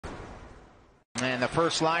And the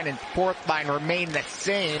first line and fourth line remain the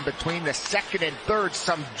same. Between the second and third,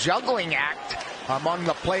 some juggling act among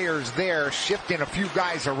the players there, shifting a few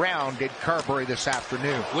guys around did Carberry this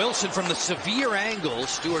afternoon. Wilson from the severe angle.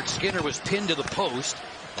 Stuart Skinner was pinned to the post.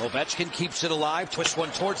 Ovechkin keeps it alive, twists one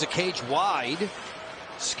towards the cage wide.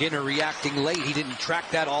 Skinner reacting late. He didn't track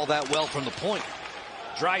that all that well from the point.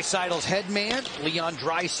 Draisaitl's head man, Leon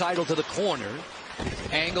Draisaitl to the corner.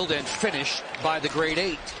 Angled and finished by the grade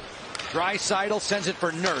 8. Draisaitl sends it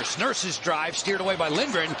for Nurse. Nurse's drive steered away by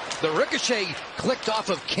Lindgren. The ricochet clicked off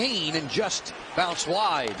of Kane and just bounced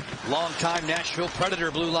wide. Longtime Nashville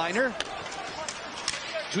Predator blue liner.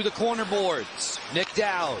 To the corner boards. Nick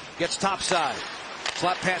Dowd gets topside.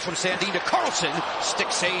 Slap pass from Sandin to Carlson.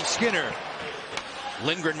 Stick save Skinner.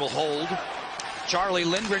 Lindgren will hold. Charlie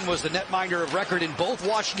Lindgren was the netminder of record in both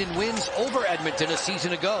Washington wins over Edmonton a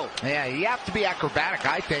season ago. Yeah, you have to be acrobatic,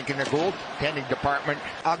 I think, in the goaltending department.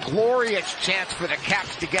 A glorious chance for the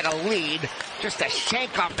Caps to get a lead. Just a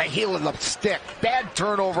shank off the heel of the stick. Bad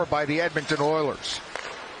turnover by the Edmonton Oilers.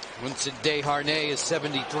 Vincent Desharnais is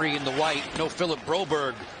 73 in the white. No Philip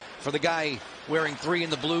Broberg for the guy wearing 3 in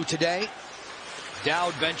the blue today.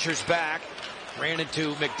 Dowd ventures back. Ran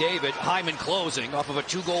into McDavid. Hyman closing off of a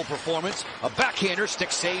 2-goal performance. A backhander, stick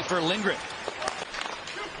save for Lindgren.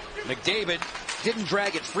 McDavid didn't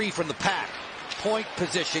drag it free from the pack. Point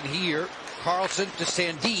position here. Carlson to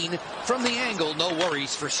Sandin from the angle. No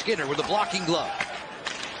worries for Skinner with a blocking glove.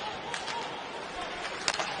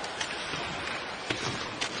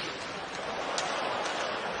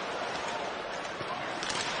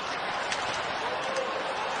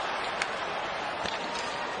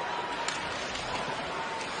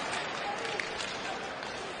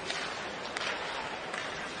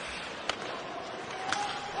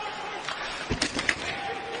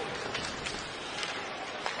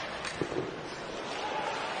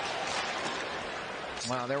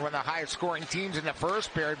 Well, they were the highest scoring teams in the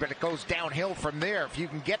first period, but it goes downhill from there. If you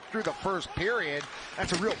can get through the first period,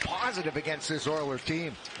 that's a real positive against this Oilers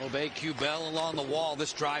team. Aubé-Kubel along the wall.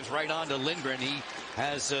 This drives right on to Lindgren. He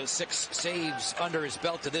has 6 saves under his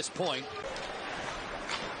belt to this point.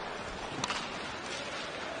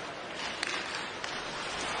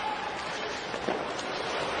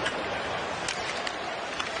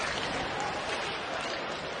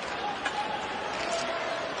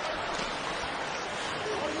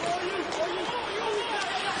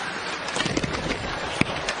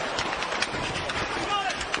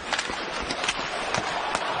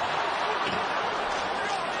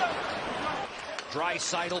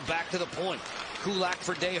 Draisaitl back to the point. Kulak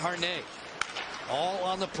for Desharnais. All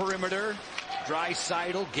on the perimeter.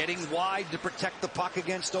 Draisaitl getting wide to protect the puck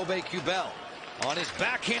against Aubé-Kubel. On his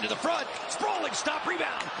backhand to the front. Sprawling stop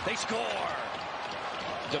rebound. They score.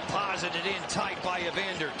 Deposited in tight by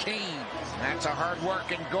Evander Kane. That's a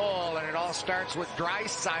hard-working goal, and it all starts with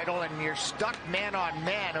Draisaitl, and you're stuck man on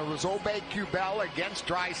man. It was Aubé-Kubel against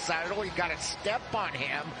Draisaitl. He got a step on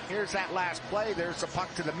him. Here's that last play. There's the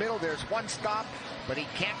puck to the middle. There's one stop, but he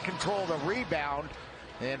can't control the rebound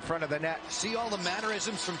in front of the net. See all the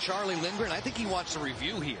mannerisms from Charlie Lindgren? I think he wants a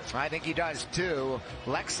review here. I think he does too.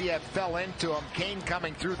 Lexiev fell into him. Kane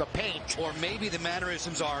coming through the paint. Or maybe the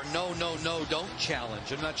mannerisms are no, no, no, don't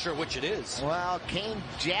challenge. I'm not sure which it is. Well, Kane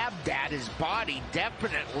jabbed at his body,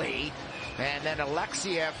 definitely. And then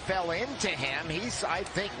Alexiev fell into him. He's, I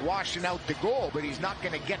think, washing out the goal, but he's not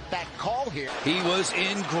going to get that call here. He was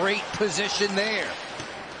in great position there.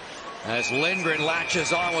 As Lindgren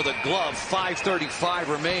latches on with a glove, 5:35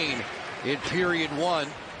 remain in period 1.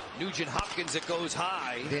 Nugent Hopkins, it goes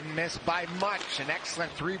high. Didn't miss by much. An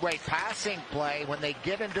excellent 3-way passing play. When they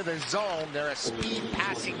get into the zone, they're a speed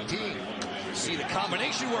passing team. See the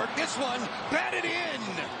combination work. This one batted in.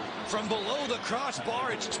 From below the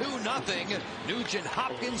crossbar, it's 2-0. Nugent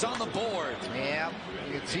Hopkins on the board. Yeah,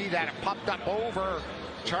 you can see that it popped up over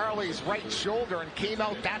Charlie's right shoulder and came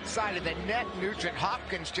out that side of the net. Nugent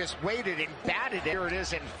Hopkins just waited and batted it. Here it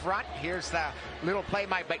is in front. Here's the little play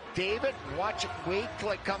by McDavid. Watch it wait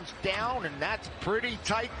till it comes down, and that's pretty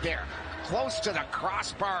tight there. Close to the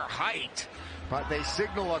crossbar height. But they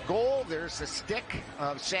signal a goal. There's the stick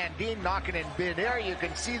of Sandin knocking in midair. You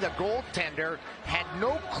can see the goaltender had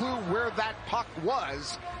no clue where that puck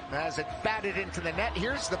was as it batted into the net.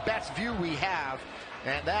 Here's the best view we have.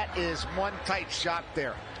 And that is one tight shot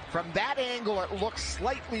there. From that angle, it looks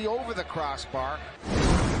slightly over the crossbar.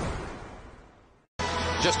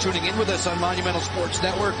 Just tuning in with us on Monumental Sports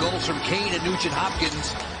Network. Goals from Kane and Nugent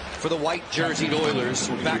Hopkins for the white-jerseyed Oilers.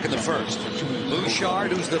 We're back in the first.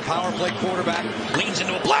 Bouchard, who's the power play quarterback, leans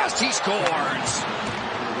into a blast. He scores.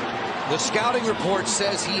 The scouting report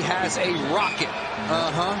says he has a rocket.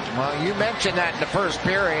 Well, you mentioned that in the first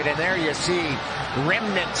period, and there you see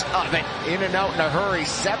remnants of it. In and out in a hurry.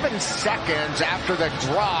 7 seconds after the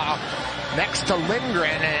draw next to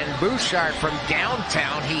Lindgren, and Bouchard from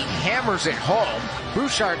downtown. He hammers it home.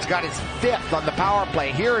 Bouchard's got his 5th on the power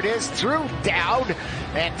play. Here it is through Dowd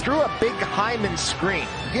and through a big Hyman screen.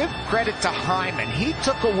 Give credit to Hyman. He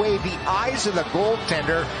took away the eyes of the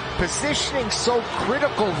goaltender, positioning so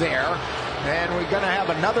critical there. And we're going to have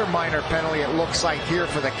another minor penalty, it looks like, here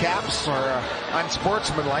for the Caps, or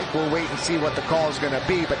unsportsmanlike. We'll wait and see what the call is going to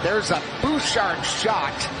be. But there's a Bouchard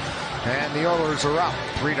shot, and the Oilers are up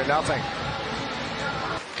 3-0.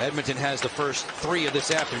 Edmonton has the first 3 of this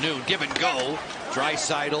afternoon. Give and go.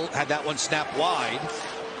 Draisaitl had that one snap wide.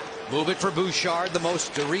 Move it for Bouchard, the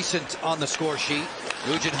most recent on the score sheet.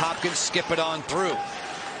 Nugent Hopkins skip it on through.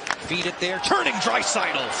 Feed it there. Turning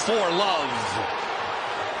Draisaitl for Love.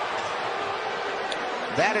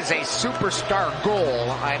 That is a superstar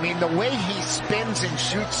goal. I mean, the way he spins and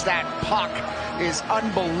shoots that puck is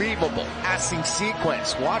unbelievable. Passing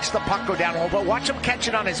sequence. Watch the puck go down low, but watch him catch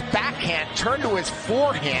it on his backhand, turn to his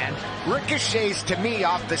forehand, ricochets to me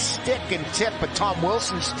off the stick and tip of Tom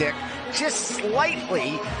Wilson's stick, just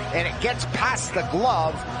slightly, and it gets past the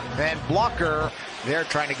glove, and Blocker there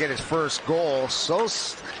trying to get his first goal. So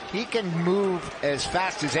he can move as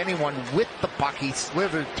fast as anyone with the puck. He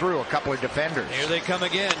slithered through a couple of defenders. Here they come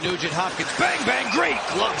again. Nugent Hopkins. Bang, bang, great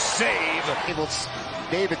glove save.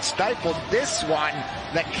 David stifled this one.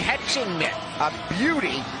 The catching mitt. A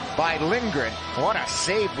beauty by Lindgren. What a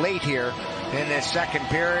save late here in this second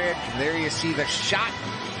period. There you see the shot.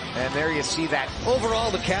 And there you see that.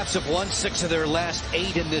 Overall, the Caps have won 6 of their last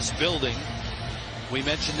 8 in this building. We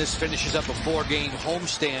mentioned this finishes up a 4-game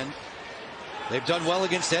homestand. They've done well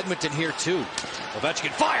against Edmonton here, too.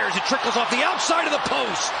 Ovechkin fires. It trickles off the outside of the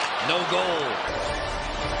post. No goal.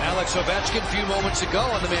 Alex Ovechkin a few moments ago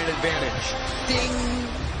on the man advantage. Ding.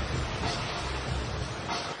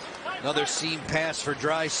 Another seam pass for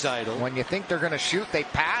Draisaitl. When you think they're going to shoot, they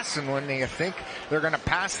pass. And when you think they're going to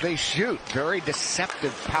pass, they shoot. Very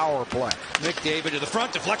deceptive power play. McDavid to the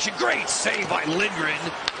front. Deflection. Great save by Lindgren.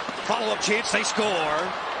 Follow-up chance. They score.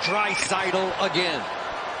 Draisaitl again.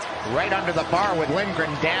 Right under the bar with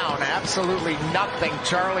Lindgren down. Absolutely nothing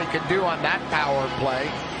Charlie could do on that power play.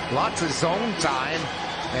 Lots of zone time,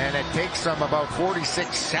 and it takes them about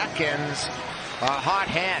 46 seconds. A hot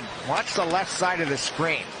hand. Watch the left side of the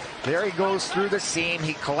screen. There he goes through the seam.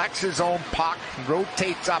 He collects his own puck,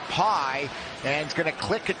 rotates up high, and is going to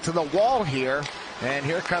click it to the wall here. And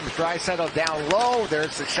here comes Draisaitl down low.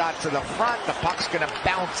 There's the shot to the front. The puck's going to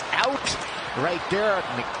bounce out. Right there,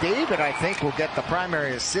 McDavid, I think, will get the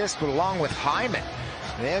primary assist, but along with Hyman.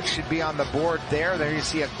 They should be on the board there. There you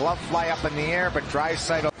see a glove fly up in the air, but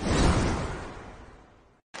Draisaitl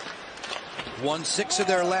won 6 of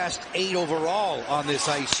their last 8 overall on this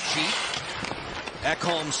ice sheet.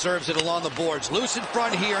 Ekholm serves it along the boards. Loose in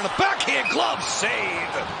front here, and a backhand glove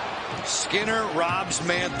save. Skinner robs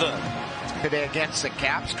Mantha. Today against the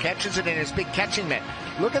Caps, catches it in his big catching mitt.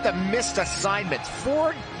 Look at the missed assignments.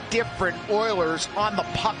 4 different Oilers on the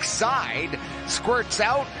puck side. Squirts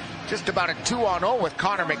out. Just about a 2-on-0 with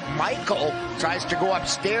Connor McMichael. Tries to go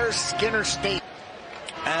upstairs. Skinner stays.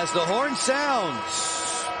 As the horn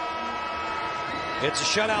sounds, it's a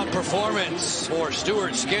shutout performance for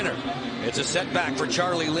Stuart Skinner. It's a setback for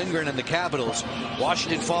Charlie Lindgren and the Capitals.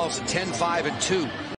 Washington falls to 10-5-2.